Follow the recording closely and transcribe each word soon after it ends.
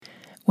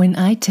When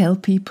I tell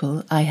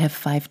people I have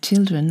 5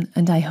 children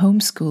and I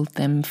homeschooled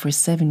them for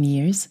 7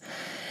 years,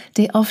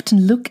 they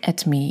often look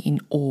at me in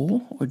awe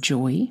or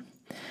joy,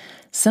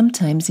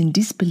 sometimes in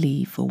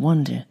disbelief or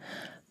wonder,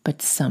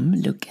 but some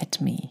look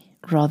at me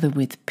rather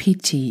with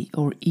pity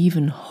or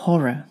even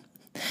horror.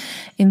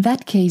 In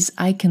that case,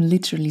 I can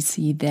literally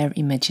see their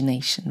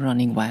imagination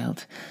running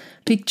wild,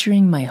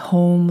 picturing my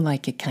home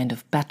like a kind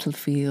of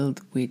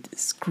battlefield with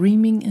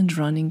screaming and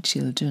running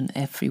children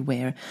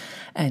everywhere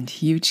and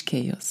huge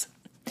chaos.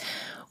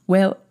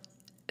 Well,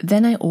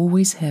 then I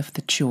always have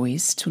the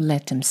choice to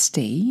let them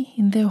stay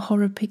in their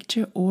horror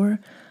picture, or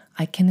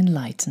I can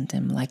enlighten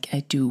them like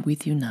I do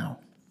with you now.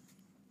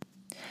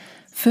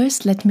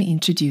 First, let me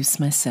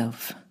introduce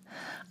myself.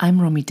 I'm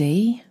Romy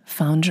Day,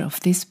 founder of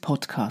this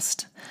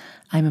podcast.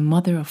 I'm a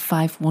mother of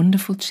 5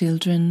 wonderful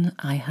children.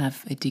 I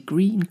have a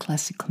degree in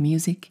classical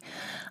music.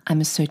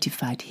 I'm a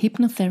certified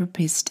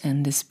hypnotherapist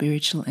and a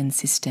spiritual and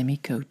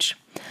systemic coach.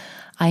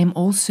 I am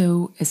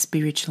also a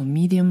spiritual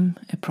medium,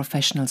 a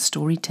professional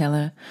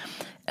storyteller,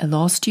 a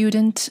law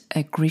student,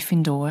 a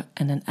Gryffindor,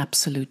 and an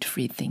absolute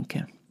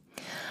freethinker.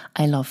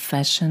 I love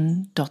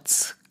fashion,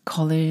 dots,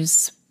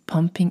 colors,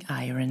 pumping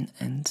iron,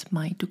 and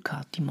my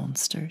Ducati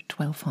Monster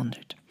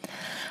 1200.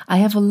 I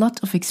have a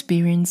lot of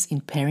experience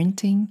in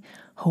parenting,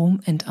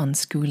 home and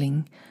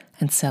unschooling,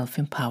 and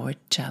self-empowered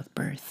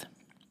childbirth.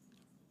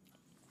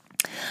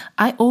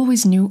 I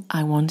always knew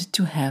I wanted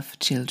to have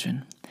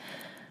children.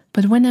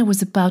 But when I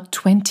was about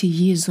 20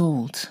 years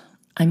old,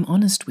 I'm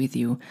honest with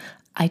you,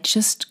 I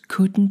just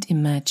couldn't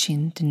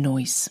imagine the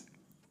noise.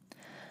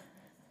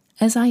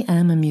 As I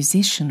am a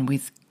musician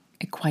with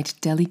a quite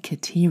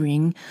delicate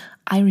hearing,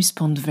 I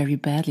respond very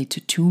badly to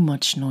too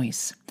much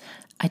noise.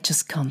 I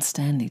just can't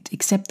stand it,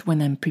 except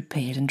when I'm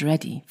prepared and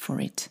ready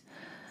for it.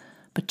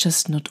 But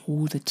just not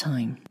all the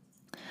time.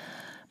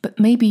 But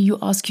maybe you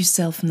ask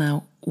yourself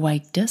now, why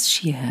does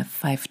she have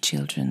 5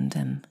 children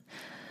then?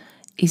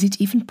 Is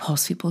it even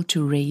possible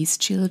to raise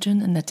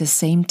children and at the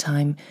same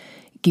time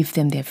give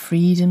them their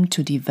freedom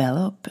to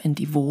develop and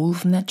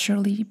evolve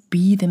naturally,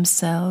 be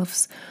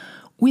themselves,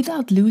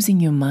 without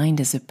losing your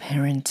mind as a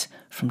parent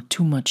from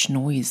too much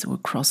noise or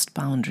crossed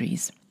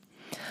boundaries?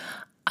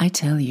 I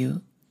tell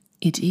you,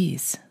 it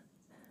is.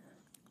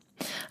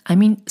 I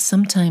mean,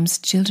 sometimes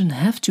children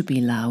have to be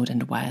loud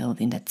and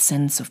wild in that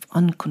sense of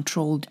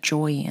uncontrolled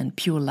joy and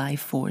pure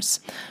life force,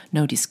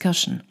 no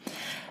discussion.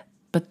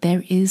 But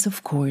there is,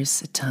 of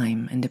course, a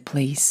time and a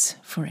place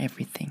for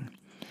everything.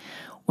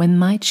 When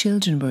my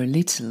children were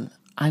little,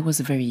 I was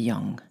very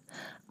young.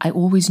 I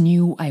always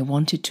knew I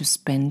wanted to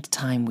spend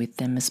time with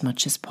them as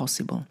much as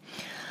possible.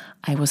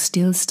 I was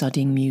still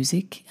studying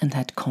music and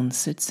had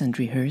concerts and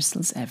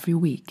rehearsals every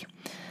week.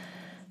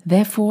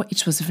 Therefore,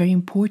 it was very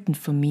important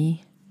for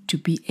me to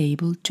be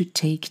able to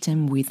take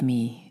them with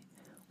me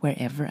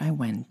wherever I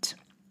went.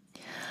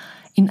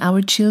 In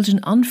our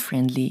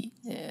children-unfriendly,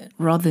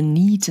 rather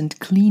neat and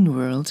clean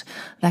world,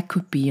 that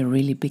could be a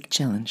really big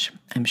challenge.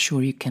 I'm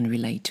sure you can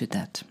relate to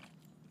that.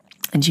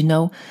 And you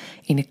know,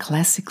 in a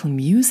classical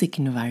music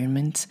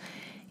environment,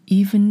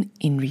 even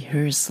in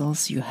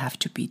rehearsals, you have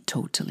to be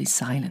totally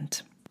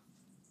silent.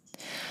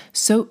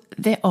 So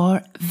there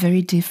are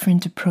very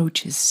different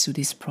approaches to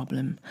this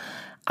problem.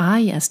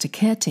 I, as the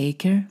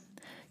caretaker,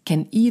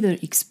 can either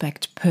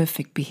expect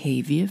perfect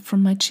behavior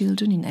from my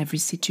children in every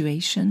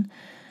situation,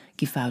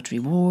 give out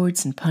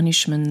rewards and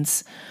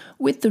punishments,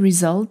 with the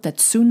result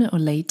that sooner or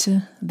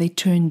later they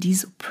turn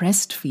these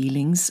oppressed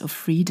feelings of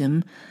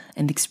freedom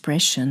and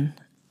expression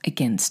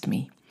against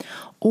me.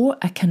 Or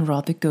I can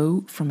rather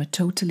go from a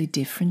totally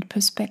different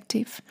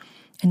perspective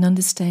and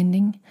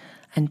understanding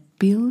and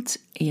build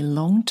a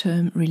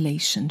long-term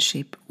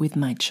relationship with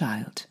my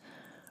child,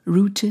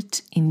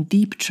 rooted in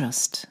deep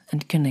trust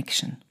and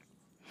connection.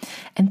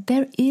 And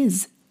there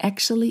is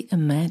actually a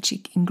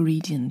magic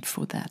ingredient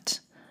for that.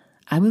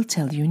 I will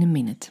tell you in a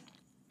minute.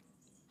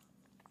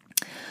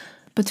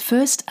 But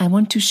first, I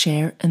want to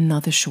share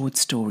another short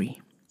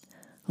story.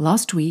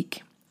 Last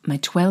week, my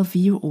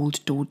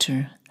 12-year-old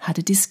daughter had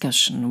a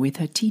discussion with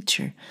her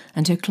teacher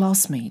and her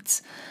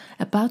classmates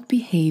about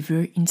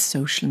behavior in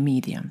social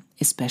media,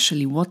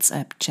 especially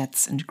WhatsApp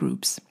chats and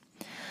groups.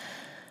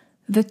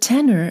 The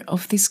tenor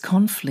of this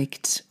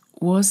conflict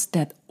was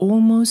that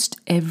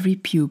almost every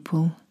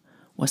pupil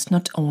was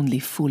not only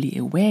fully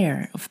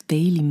aware of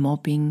daily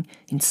mobbing,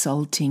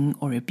 insulting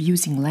or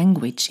abusing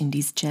language in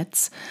these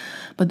chats,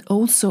 but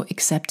also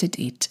accepted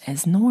it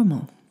as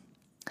normal.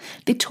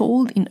 They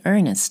told in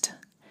earnest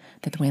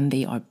that when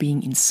they are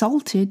being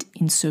insulted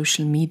in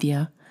social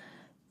media,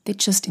 they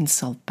just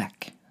insult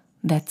back.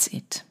 That's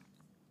it.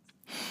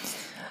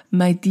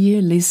 My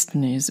dear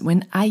listeners,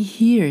 when I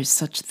hear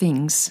such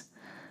things,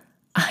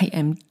 I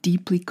am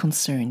deeply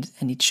concerned,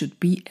 and it should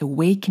be a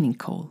awakening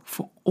call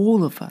for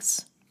all of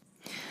us.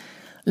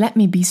 Let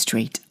me be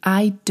straight,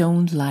 I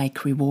don't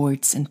like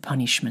rewards and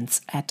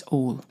punishments at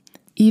all.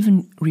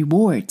 Even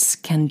rewards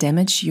can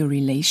damage your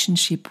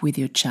relationship with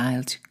your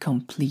child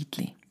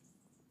completely.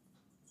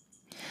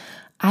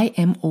 I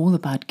am all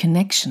about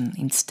connection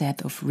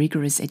instead of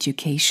rigorous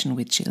education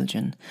with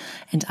children,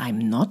 and I'm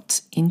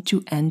not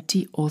into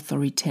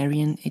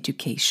anti-authoritarian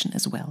education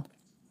as well.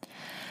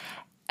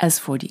 As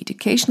for the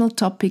educational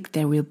topic,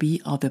 there will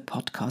be other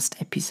podcast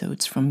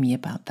episodes from me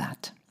about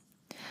that.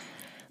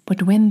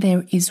 But when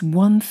there is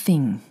one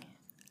thing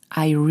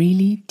I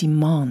really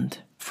demand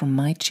from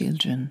my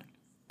children,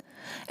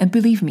 and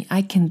believe me,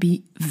 I can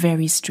be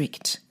very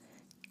strict,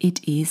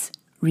 it is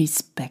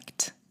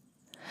respect.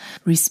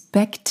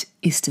 Respect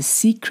is the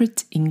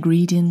secret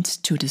ingredient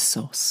to the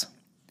sauce.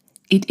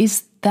 It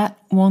is that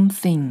one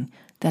thing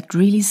that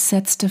really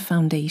sets the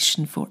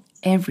foundation for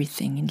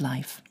everything in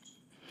life.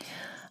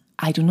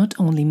 I do not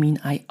only mean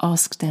I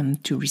ask them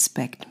to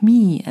respect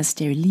me as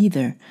their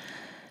leader.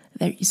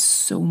 There is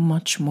so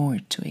much more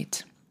to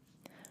it.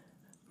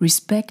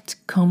 Respect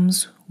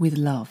comes with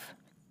love.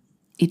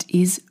 It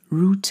is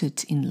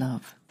rooted in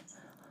love.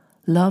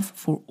 Love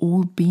for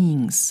all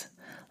beings.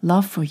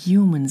 Love for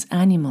humans,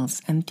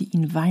 animals, and the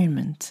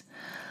environment.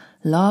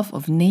 Love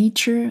of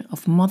nature,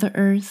 of Mother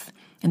Earth,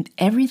 and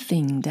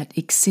everything that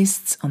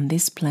exists on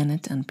this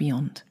planet and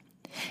beyond.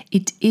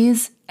 It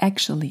is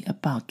actually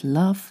about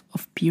love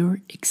of pure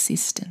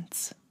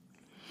existence.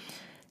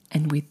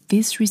 And with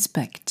this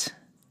respect,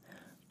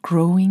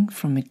 growing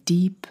from a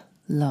deep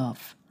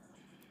love,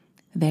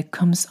 there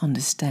comes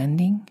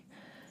understanding,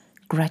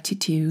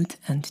 gratitude,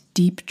 and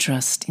deep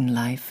trust in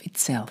life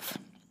itself.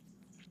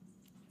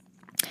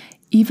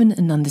 Even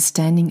an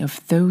understanding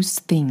of those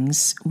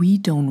things we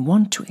don't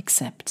want to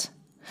accept,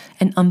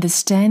 an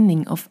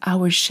understanding of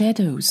our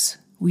shadows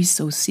we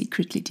so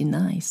secretly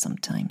deny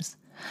sometimes,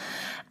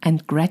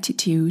 and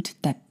gratitude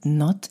that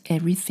not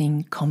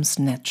everything comes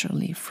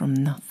naturally from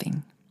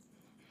nothing.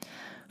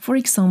 For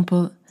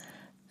example,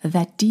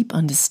 that deep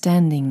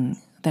understanding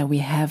that we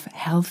have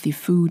healthy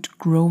food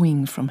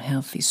growing from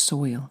healthy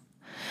soil.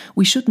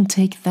 We shouldn't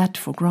take that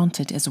for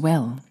granted as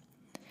well.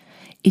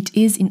 It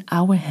is in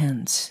our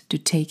hands to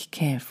take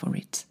care for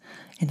it,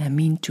 and I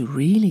mean to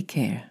really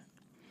care.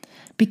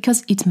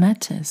 Because it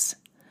matters,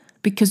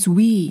 because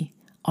we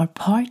are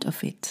part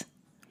of it.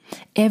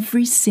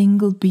 Every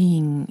single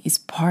being is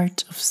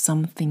part of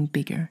something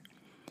bigger.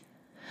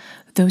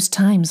 Those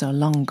times are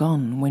long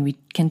gone when we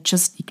can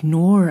just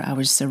ignore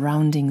our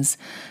surroundings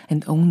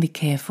and only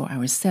care for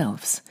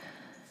ourselves.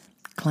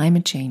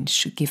 Climate change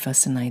should give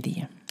us an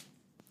idea.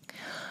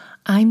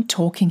 I'm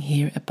talking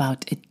here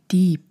about a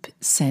deep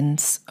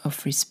sense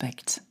of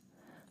respect,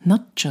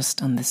 not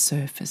just on the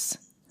surface.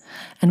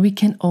 And we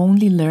can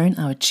only learn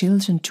our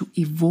children to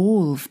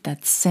evolve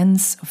that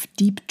sense of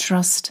deep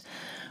trust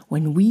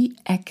when we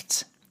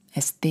act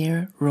as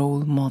their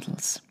role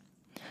models.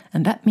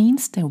 And that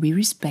means that we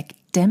respect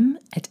them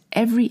at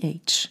every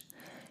age,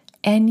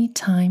 any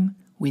time,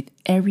 with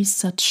every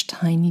such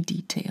tiny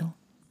detail.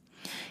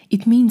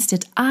 It means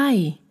that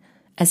I,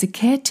 as a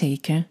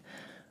caretaker,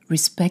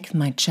 respect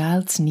my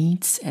child's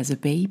needs as a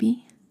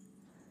baby.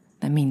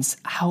 That means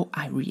how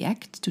I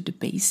react to the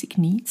basic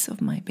needs of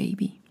my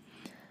baby.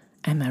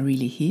 Am I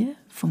really here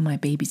for my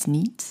baby's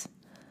needs?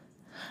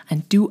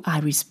 And do I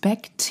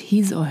respect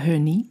his or her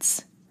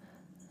needs?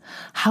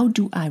 How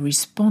do I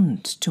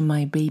respond to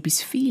my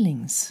baby's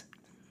feelings?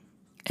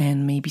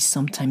 And maybe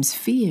sometimes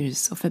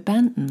fears of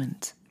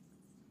abandonment?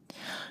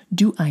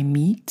 Do I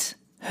meet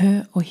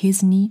her or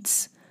his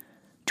needs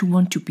to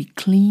want to be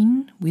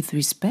clean with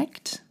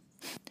respect?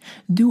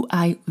 Do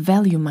I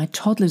value my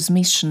toddler's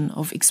mission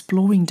of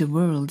exploring the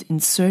world in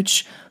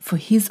search for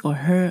his or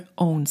her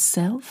own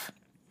self?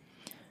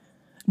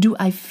 Do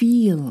I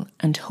feel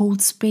and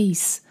hold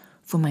space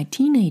for my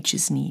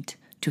teenager's need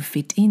to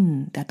fit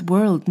in that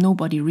world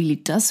nobody really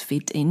does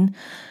fit in,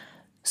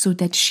 so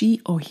that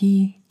she or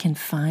he can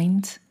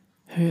find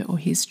her or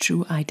his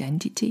true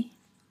identity?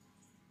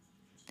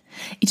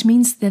 It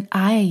means that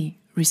I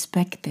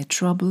respect their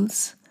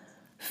troubles,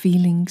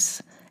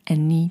 feelings,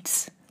 and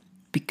needs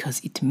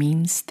because it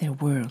means their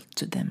world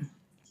to them.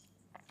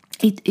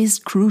 It is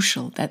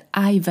crucial that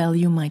I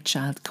value my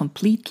child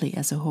completely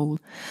as a whole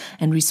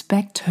and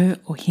respect her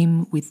or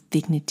him with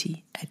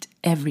dignity at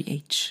every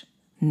age,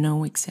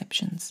 no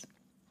exceptions.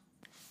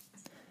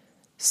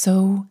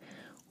 So,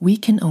 we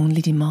can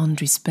only demand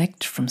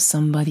respect from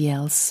somebody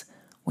else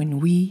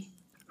when we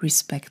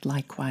respect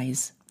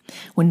likewise,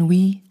 when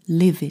we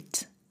live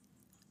it.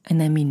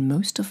 And I mean,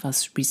 most of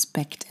us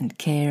respect and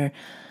care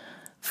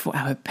for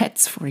our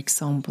pets, for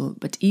example,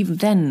 but even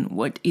then,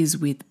 what is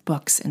with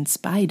bugs and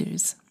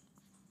spiders?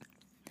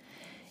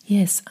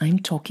 Yes, I'm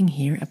talking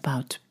here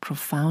about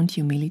profound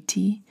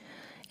humility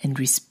and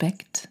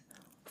respect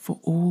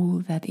for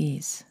all that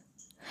is.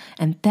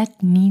 And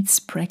that needs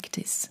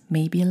practice,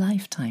 maybe a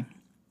lifetime.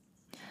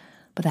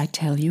 But I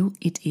tell you,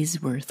 it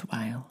is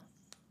worthwhile.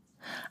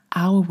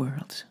 Our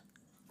world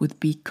would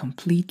be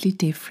completely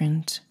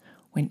different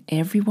when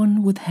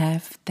everyone would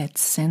have that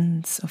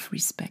sense of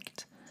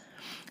respect.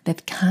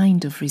 That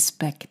kind of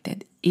respect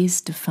that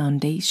is the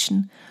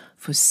foundation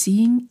for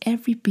seeing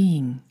every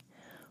being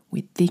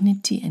with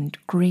dignity and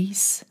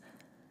grace,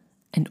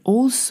 and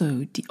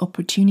also the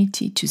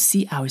opportunity to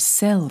see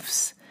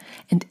ourselves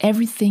and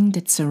everything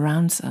that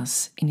surrounds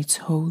us in its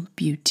whole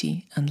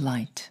beauty and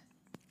light.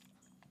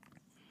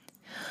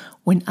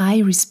 When I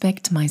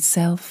respect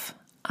myself,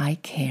 I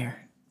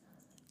care.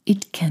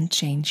 It can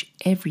change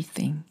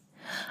everything.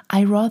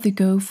 I rather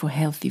go for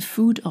healthy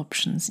food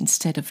options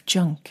instead of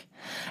junk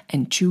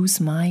and choose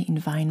my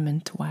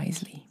environment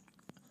wisely.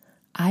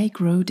 I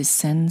grow the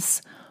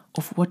sense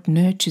of what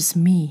nurtures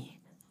me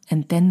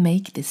and then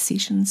make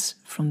decisions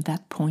from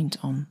that point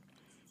on.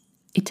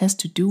 It has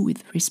to do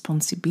with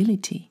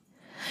responsibility.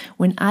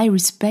 When I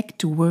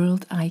respect the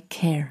world I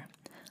care,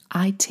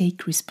 I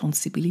take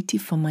responsibility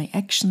for my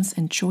actions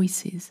and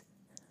choices.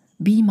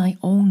 Be my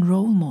own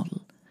role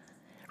model.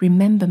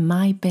 Remember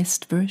my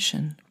best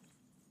version.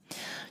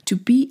 To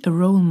be a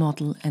role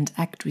model and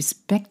act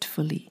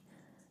respectfully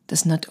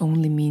does not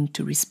only mean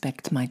to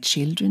respect my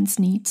children's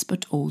needs,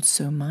 but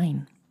also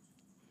mine.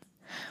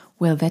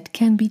 Well, that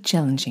can be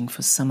challenging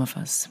for some of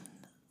us,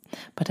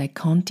 but I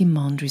can't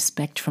demand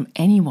respect from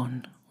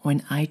anyone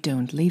when I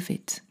don't live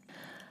it.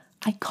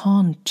 I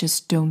can't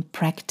just don't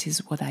practice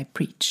what I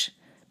preach,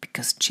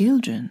 because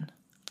children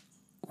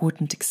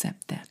wouldn't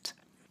accept that.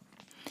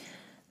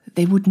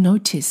 They would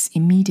notice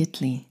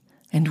immediately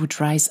and would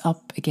rise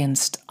up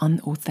against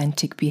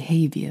unauthentic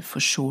behavior for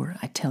sure,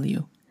 I tell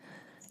you,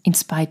 in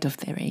spite of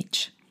their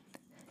age.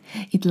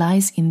 It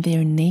lies in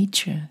their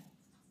nature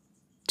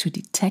to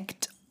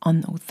detect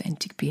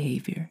unauthentic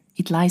behavior.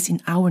 It lies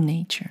in our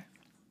nature.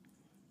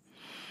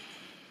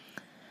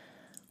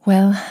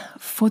 Well,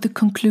 for the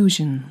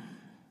conclusion,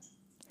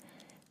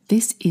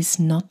 this is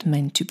not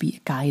meant to be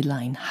a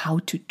guideline how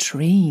to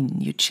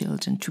train your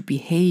children to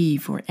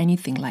behave or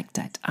anything like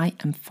that. I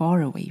am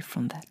far away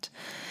from that.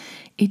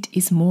 It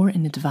is more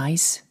an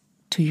advice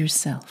to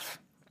yourself.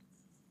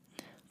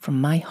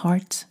 From my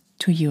heart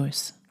to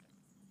yours.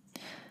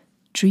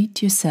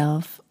 Treat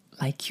yourself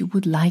like you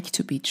would like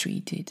to be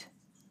treated.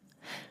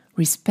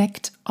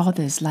 Respect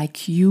others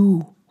like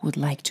you would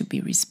like to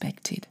be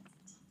respected.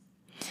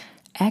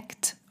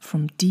 Act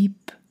from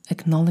deep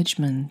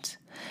acknowledgement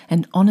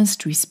and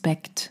honest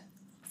respect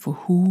for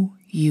who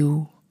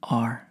you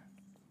are.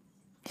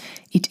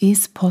 It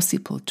is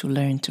possible to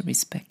learn to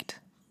respect.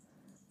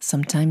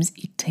 Sometimes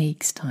it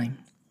takes time,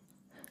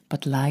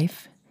 but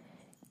life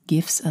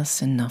gives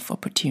us enough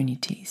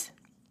opportunities.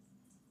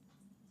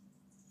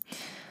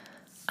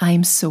 I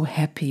am so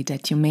happy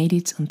that you made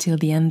it until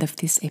the end of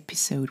this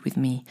episode with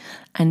me,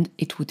 and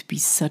it would be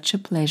such a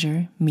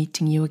pleasure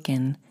meeting you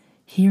again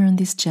here on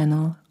this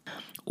channel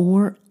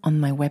or on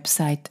my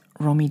website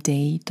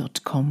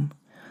romiday.com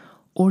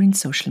or in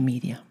social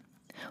media.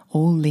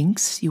 All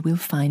links you will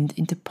find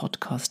in the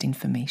podcast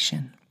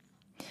information.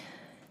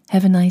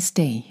 Have a nice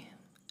day,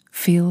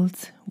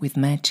 filled with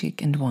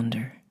magic and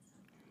wonder.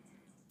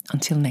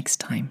 Until next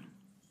time.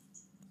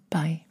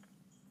 Bye.